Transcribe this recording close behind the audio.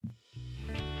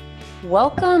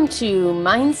Welcome to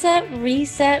Mindset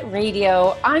Reset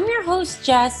Radio. I'm your host,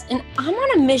 Jess, and I'm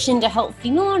on a mission to help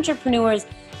female entrepreneurs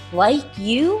like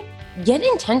you get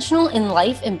intentional in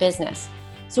life and business.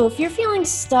 So if you're feeling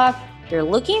stuck, you're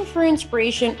looking for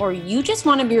inspiration, or you just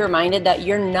want to be reminded that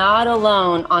you're not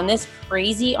alone on this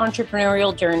crazy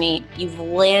entrepreneurial journey, you've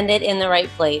landed in the right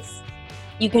place.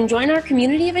 You can join our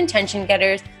community of intention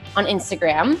getters on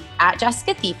Instagram at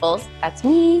Jessica Thiefels, that's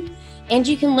me. And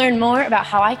you can learn more about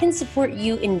how I can support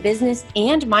you in business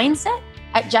and mindset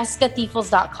at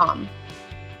jessicathiefels.com.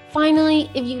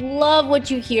 Finally, if you love what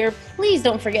you hear, please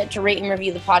don't forget to rate and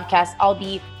review the podcast. I'll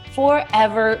be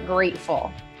forever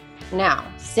grateful. Now,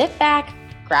 sit back,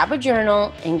 grab a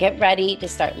journal, and get ready to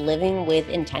start living with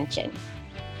intention.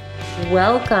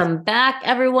 Welcome back,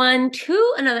 everyone,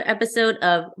 to another episode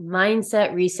of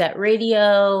Mindset Reset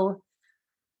Radio.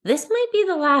 This might be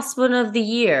the last one of the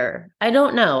year. I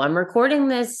don't know. I'm recording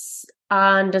this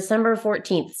on December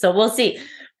 14th, so we'll see.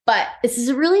 But this is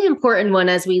a really important one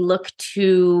as we look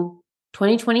to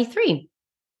 2023.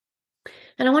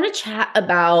 And I want to chat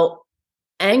about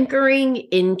anchoring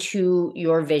into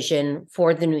your vision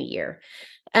for the new year.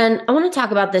 And I want to talk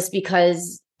about this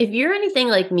because if you're anything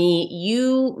like me,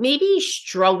 you maybe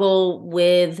struggle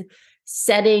with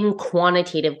setting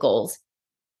quantitative goals.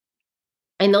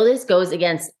 I know this goes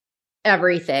against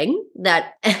everything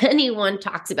that anyone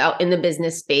talks about in the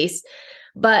business space,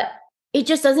 but it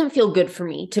just doesn't feel good for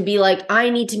me to be like, I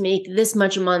need to make this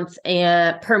much a month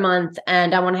per month,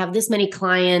 and I want to have this many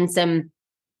clients. And,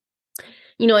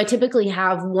 I typically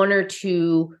have one or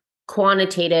two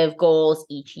quantitative goals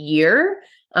each year.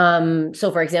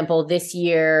 So for example, this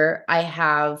year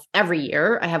every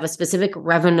year I have a specific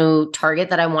revenue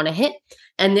target that I want to hit.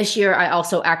 And this year, I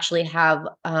also actually have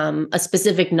a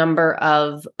specific number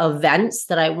of events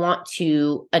that I want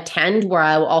to attend where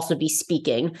I will also be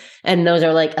speaking. And those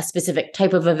are like a specific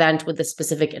type of event with a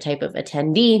specific type of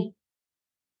attendee.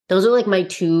 Those are like my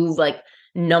two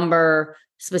number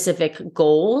specific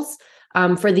goals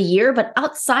for the year. But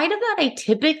outside of that, I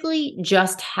typically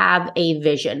just have a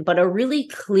vision, but a really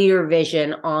clear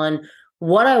vision on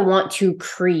what I want to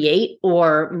create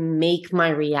or make my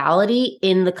reality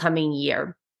in the coming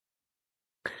year.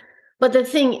 But the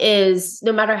thing is,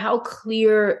 no matter how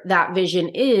clear that vision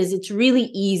is, it's really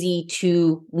easy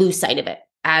to lose sight of it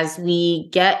as we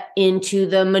get into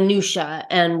the minutia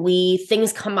and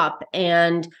things come up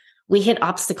and we hit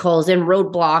obstacles and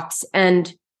roadblocks.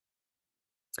 And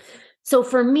so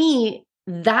for me,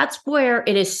 that's where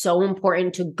it is so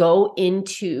important to go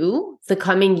into the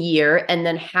coming year and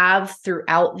then have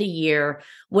throughout the year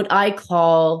what I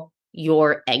call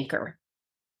your anchor.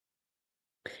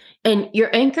 And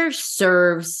your anchor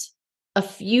serves a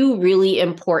few really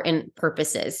important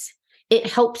purposes. It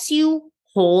helps you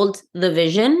hold the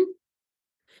vision,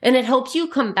 and it helps you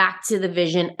come back to the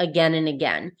vision again and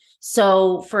again.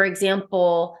 So for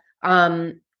example,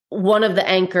 one of the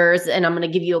anchors, and I'm going to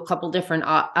give you a couple different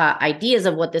ideas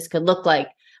of what this could look like.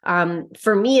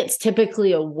 For me, it's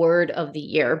typically a word of the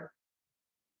year.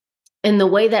 And the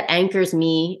way that anchors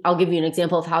me, I'll give you an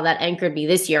example of how that anchored me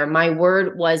this year. My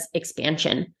word was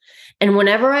expansion. And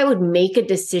whenever I would make a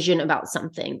decision about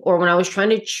something, or when I was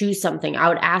trying to choose something, I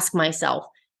would ask myself,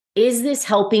 is this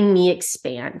helping me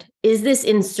expand? Is this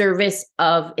in service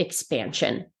of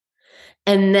expansion?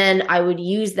 And then I would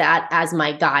use that as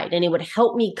my guide, and it would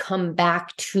help me come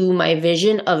back to my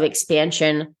vision of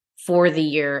expansion for the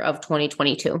year of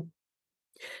 2022.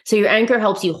 So your anchor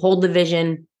helps you hold the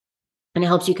vision and it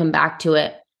helps you come back to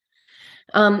it.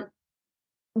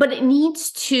 But it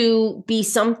needs to be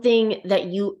something that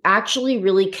you actually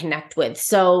really connect with.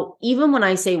 So even when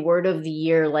I say word of the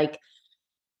year, like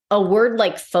a word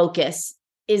like focus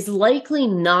is likely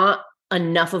not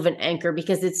enough of an anchor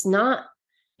because it's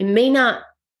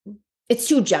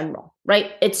too general,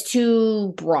 right? It's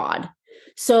too broad.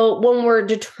 So when we're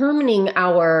determining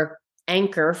our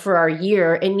anchor for our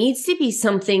year, it needs to be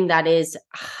something that is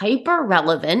hyper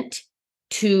relevant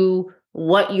to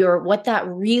what that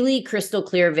really crystal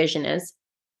clear vision is.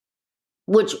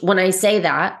 Which when I say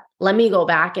that, let me go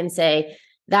back and say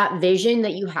that vision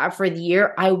that you have for the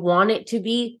year, I want it to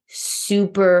be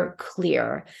super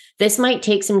clear. This might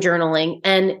take some journaling,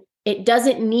 and it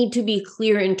doesn't need to be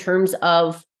clear in terms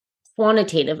of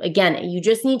quantitative. Again, you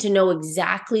just need to know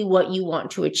exactly what you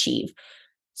want to achieve.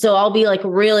 So I'll be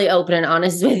really open and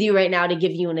honest with you right now to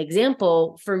give you an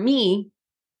example. For me,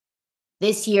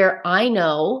 this year, I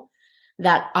know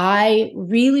that I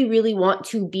really, really want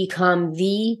to become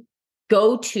the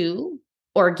go-to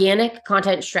organic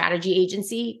content strategy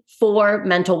agency for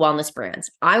mental wellness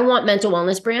brands. I want mental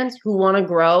wellness brands who want to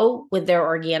grow with their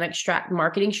organic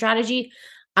marketing strategy.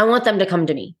 I want them to come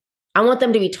to me. I want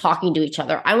them to be talking to each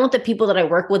other. I want the people that I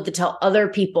work with to tell other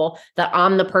people that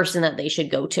I'm the person that they should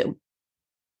go to.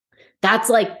 That's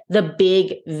like the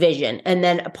big vision. And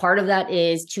then a part of that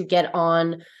is to get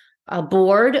on a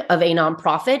board of a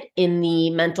nonprofit in the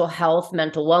mental health,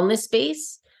 mental wellness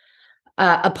space.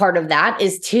 A part of that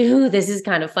is this is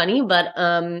kind of funny, but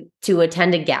to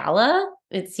attend a gala.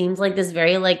 It seems like this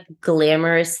very like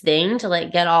glamorous thing to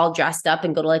like get all dressed up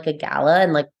and go to like a gala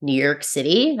in like New York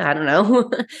City. I don't know.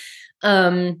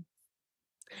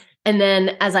 And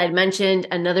then, as I mentioned,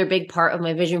 another big part of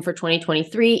my vision for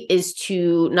 2023 is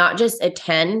to not just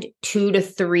attend 2 to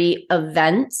 3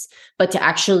 events, but to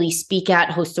actually speak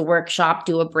at, host a workshop,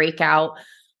 do a breakout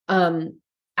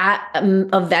at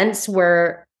events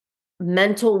where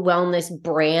mental wellness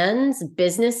brands,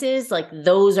 businesses, like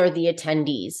those are the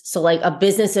attendees. So like a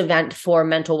business event for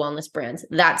mental wellness brands,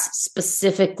 that's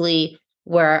specifically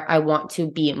where I want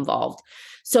to be involved.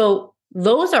 So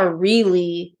those are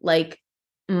really like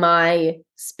my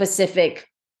specific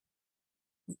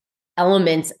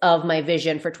elements of my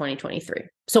vision for 2023.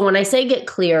 So when I say get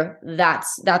clear,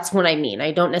 that's what I mean.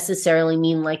 I don't necessarily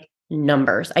mean like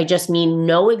numbers. I just mean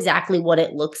know exactly what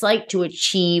it looks like to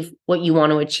achieve what you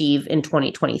want to achieve in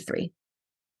 2023.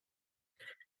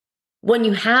 When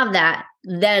you have that,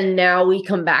 then now we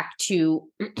come back to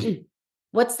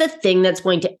what's the thing that's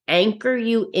going to anchor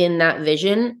you in that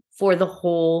vision for the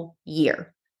whole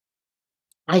year?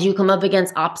 As you come up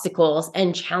against obstacles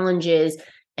and challenges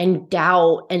and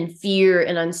doubt and fear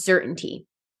and uncertainty.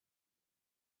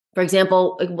 For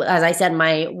example, as I said,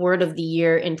 my word of the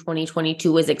year in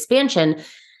 2022 was expansion.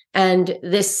 And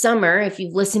this summer, if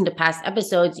you've listened to past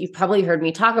episodes, you've probably heard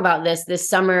me talk about this. This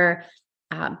summer,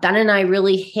 Ben and I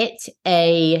really hit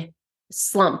a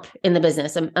slump in the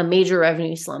business, a major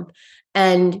revenue slump.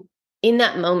 And in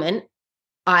that moment,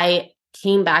 I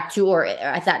came back to, or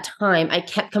at that time, I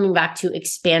kept coming back to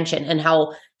expansion and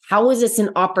how is this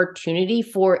an opportunity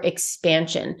for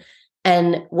expansion?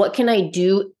 And what can I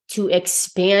do to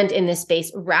expand in this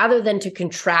space rather than to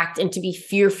contract and to be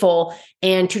fearful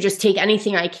and to just take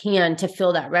anything I can to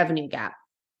fill that revenue gap?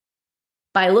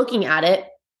 By looking at it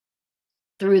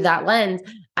through that lens,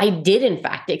 I did in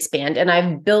fact expand, and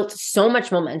I've built so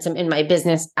much momentum in my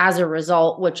business as a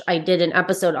result, which I did an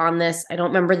episode on this. I don't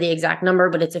remember the exact number,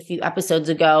 but it's a few episodes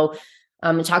ago.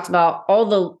 It talks about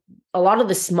a lot of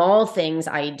the small things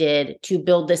I did to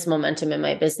build this momentum in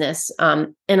my business.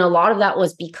 And a lot of that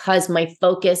was because my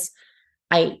focus,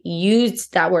 I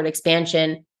used that word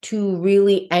expansion to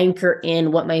really anchor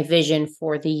in what my vision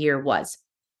for the year was.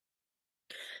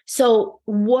 So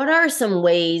what are some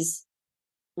ways,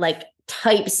 like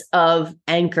types of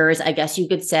anchors, I guess you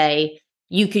could say,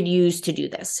 you could use to do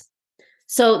this?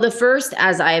 So the first,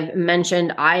 as I've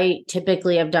mentioned, I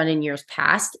typically have done in years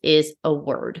past, is a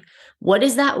word. What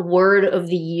is that word of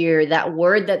the year, that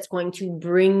word that's going to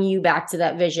bring you back to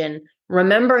that vision,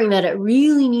 remembering that it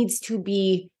really needs to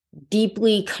be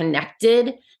deeply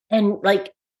connected and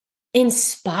like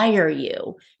inspire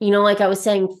you? You know, like I was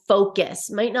saying,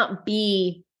 focus might not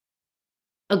be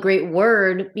a great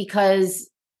word because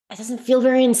it doesn't feel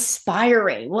very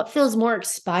inspiring. What feels more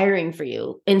inspiring for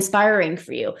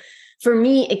you? For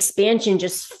me, expansion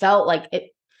just felt like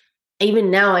it. Even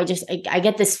now, I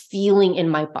get this feeling in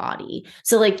my body.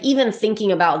 So like even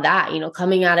thinking about that, you know,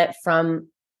 coming at it from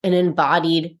an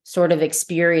embodied sort of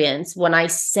experience. When I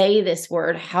say this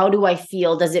word, how do I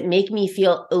feel? Does it make me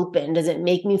feel open? Does it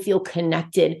make me feel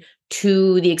connected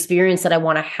to the experience that I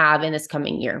want to have in this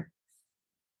coming year?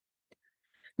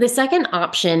 The second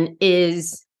option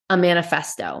is a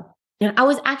manifesto. And I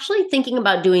was actually thinking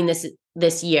about doing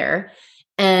this year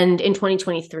and in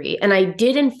 2023. And I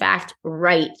did, in fact,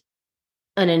 write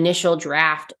an initial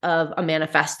draft of a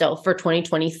manifesto for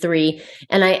 2023.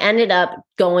 And I ended up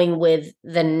going with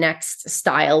the next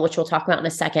style, which we'll talk about in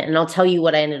a second. And I'll tell you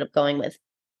what I ended up going with.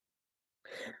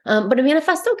 But a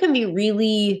manifesto can be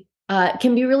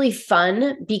really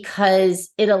fun because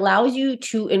it allows you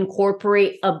to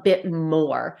incorporate a bit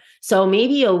more. So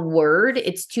maybe a word,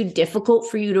 it's too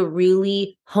difficult for you to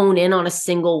really hone in on a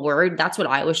single word. That's what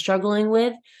I was struggling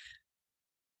with.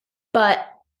 But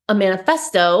a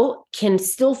manifesto can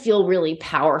still feel really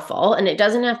powerful, and it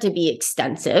doesn't have to be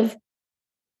extensive.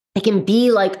 It can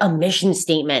be like a mission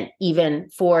statement, even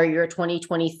for your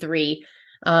 2023,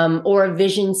 or a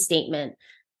vision statement.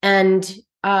 And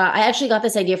I actually got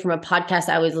this idea from a podcast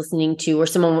I was listening to,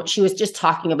 where she was just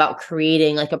talking about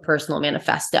creating like a personal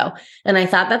manifesto. And I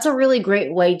thought that's a really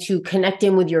great way to connect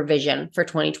in with your vision for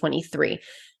 2023.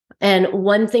 And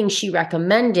one thing she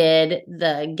recommended,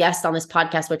 the guest on this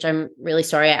podcast, which I'm really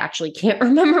sorry, I actually can't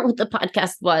remember what the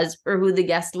podcast was or who the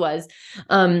guest was.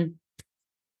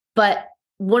 But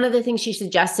one of the things she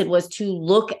suggested was to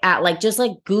look at just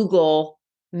Google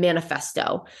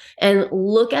manifesto and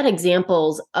look at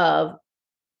examples of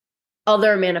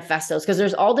other manifestos, because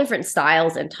there's all different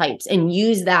styles and types, and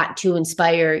use that to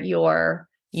inspire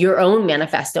your own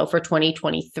manifesto for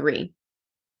 2023.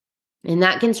 And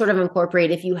that can sort of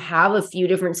incorporate, if you have a few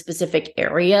different specific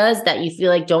areas that you feel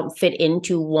like don't fit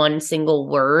into one single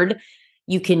word,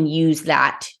 you can use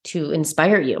that to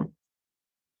inspire you.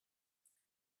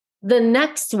 The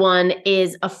next one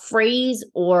is a phrase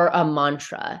or a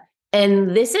mantra.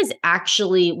 And this is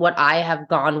actually what I have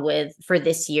gone with for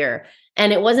this year.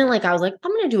 And it wasn't like I was like,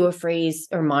 I'm going to do a phrase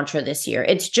or mantra this year.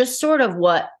 It's just sort of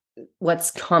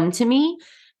what's come to me.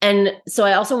 And so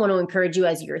I also want to encourage you,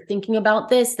 as you're thinking about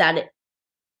this, that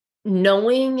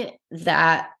knowing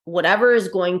that whatever is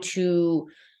going to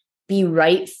be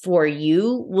right for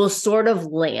you will sort of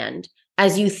land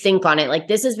as you think on it. Like,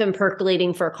 this has been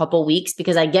percolating for a couple weeks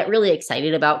because I get really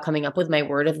excited about coming up with my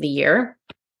word of the year.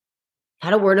 I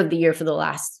had a word of the year for the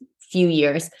last few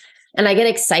years. And I get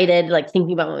excited,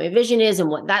 thinking about what my vision is and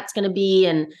what that's going to be.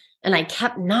 And I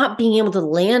kept not being able to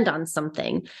land on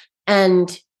something.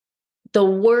 And the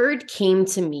word came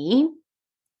to me,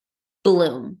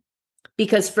 bloom.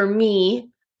 Because for me,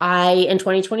 in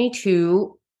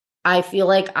 2022, I feel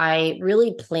like I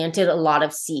really planted a lot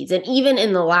of seeds. And even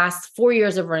in the last 4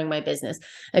 years of running my business,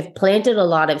 I've planted a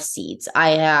lot of seeds.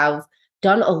 I have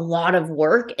done a lot of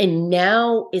work, and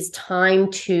now is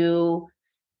time to,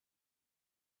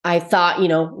 I thought,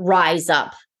 rise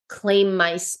up, claim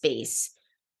my space,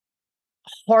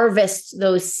 harvest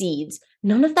those seeds.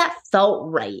 None of that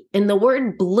felt right. And the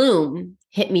word bloom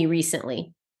hit me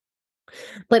recently.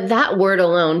 But that word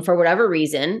alone, for whatever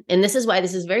reason, and this is why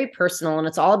this is very personal, and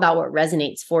it's all about what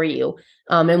resonates for you,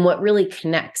 and what really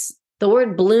connects. The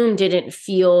word bloom didn't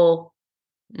feel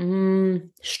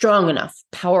strong enough,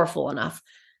 powerful enough.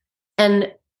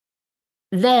 And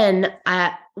then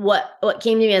what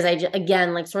came to me as I,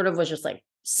 again, sort of was just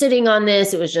sitting on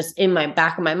this, it was just in my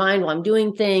back of my mind while I'm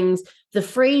doing things. The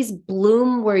phrase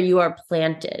bloom where you are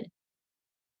planted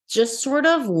just sort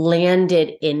of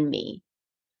landed in me.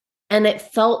 And it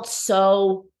felt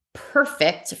so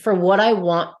perfect for what I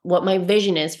want, what my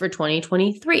vision is for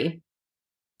 2023.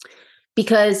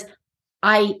 Because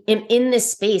I am in this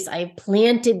space. I've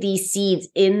planted these seeds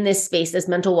in this space, this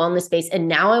mental wellness space. And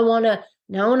now I want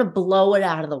to blow it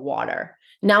out of the water.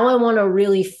 Now I want to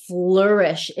really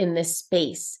flourish in this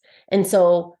space. And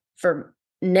so for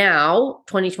now,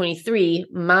 2023,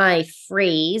 my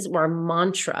phrase or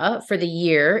mantra for the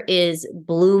year is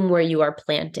bloom where you are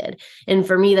planted. And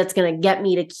for me, that's going to get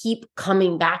me to keep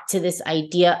coming back to this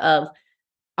idea of,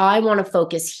 I want to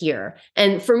focus here.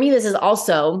 And for me, this is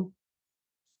also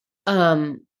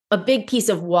a big piece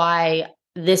of why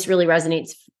this really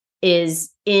resonates is,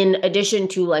 in addition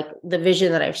to the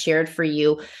vision that I've shared for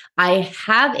you, I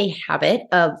have a habit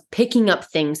of picking up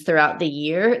things throughout the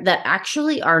year that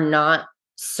actually are not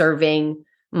serving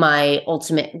my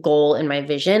ultimate goal and my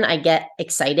vision. I get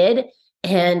excited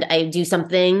and I do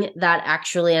something that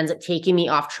actually ends up taking me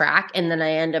off track, and then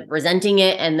I end up resenting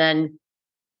it, and then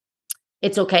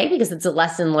it's okay because it's a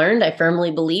lesson learned. I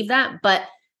firmly believe that. But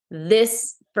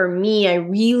this, for me, I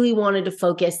really wanted to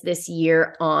focus this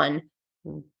year on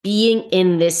being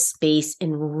in this space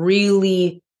and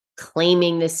really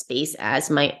claiming this space as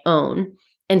my own.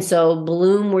 And so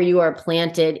bloom where you are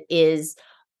planted is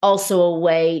also a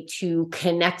way to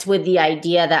connect with the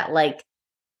idea that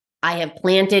I have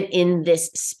planted in this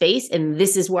space and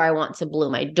this is where I want to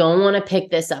bloom. I don't want to pick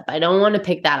this up. I don't want to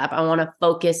pick that up. I want to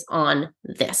focus on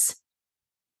this.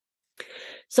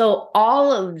 So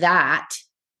all of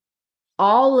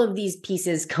these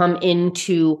pieces come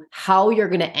into how you're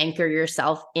going to anchor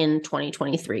yourself in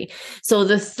 2023. So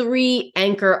the 3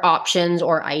 anchor options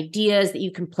or ideas that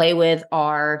you can play with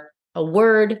are a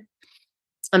word,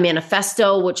 a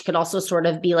manifesto, which could also sort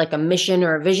of be like a mission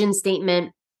or a vision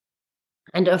statement,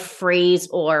 and a phrase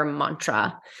or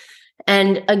mantra.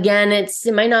 And again, it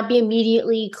might not be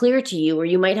immediately clear to you, or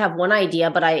you might have one idea,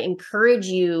 but I encourage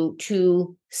you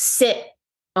to sit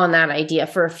on that idea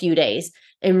for a few days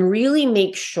and really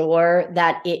make sure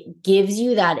that it gives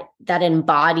you that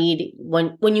embodied,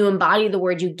 when you embody the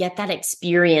word, you get that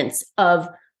experience of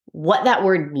what that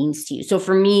word means to you. So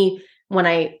for me, when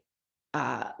I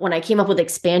came up with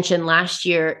expansion last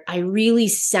year, I really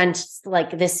sensed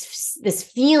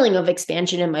this feeling of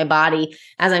expansion in my body.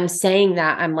 As I'm saying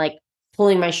that, I'm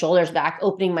pulling my shoulders back,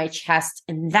 opening my chest.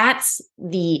 And that's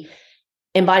the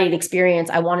embodied experience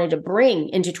I wanted to bring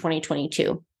into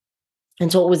 2022.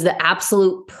 And so it was the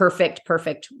absolute perfect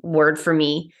word for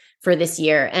me for this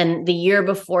year. And the year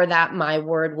before that, my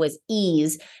word was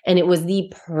ease. And it was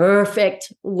the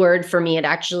perfect word for me.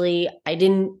 I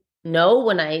didn't know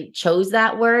when I chose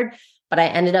that word, but I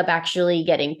ended up actually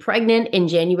getting pregnant in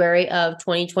January of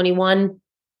 2021.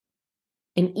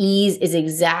 And ease is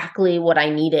exactly what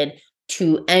I needed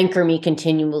to anchor me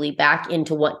continually back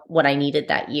into what I needed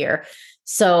that year.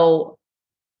 So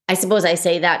I suppose I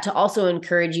say that to also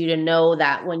encourage you to know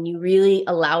that when you really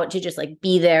allow it to just like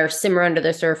be there, simmer under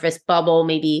the surface, bubble,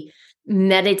 maybe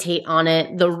meditate on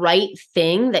it, the right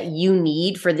thing that you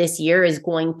need for this year is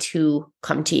going to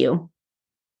come to you.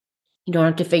 You don't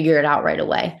have to figure it out right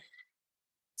away.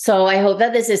 So I hope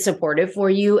that this is supportive for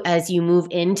you as you move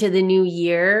into the new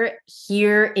year.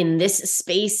 Here in this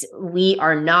space, we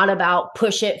are not about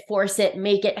push it, force it,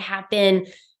 make it happen,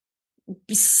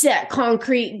 set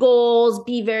concrete goals,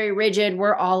 be very rigid.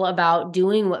 We're all about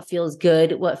doing what feels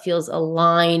good, what feels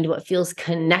aligned, what feels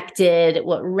connected,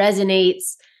 what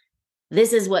resonates.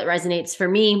 This is what resonates for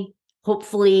me.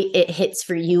 Hopefully it hits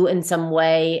for you in some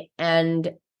way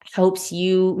and helps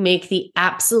you make the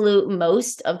absolute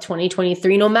most of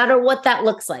 2023, no matter what that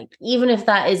looks like, even if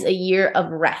that is a year of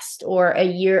rest or a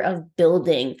year of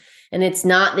building, and it's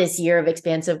not this year of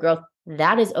expansive growth.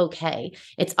 That is okay.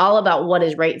 It's all about what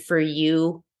is right for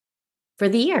you for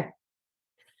the year.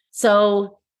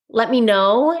 So let me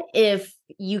know if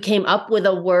you came up with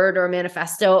a word or a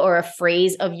manifesto or a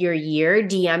phrase of your year.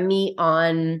 DM me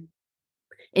on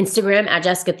Instagram at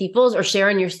Jessica Thiepfels or share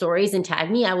on your stories and tag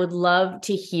me. I would love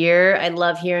to hear. I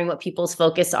love hearing what people's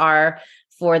focus are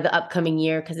for the upcoming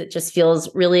year because it just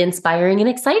feels really inspiring and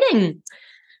exciting.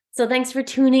 So thanks for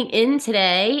tuning in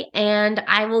today, and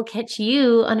I will catch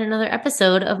you on another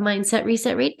episode of Mindset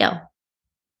Reset Radio.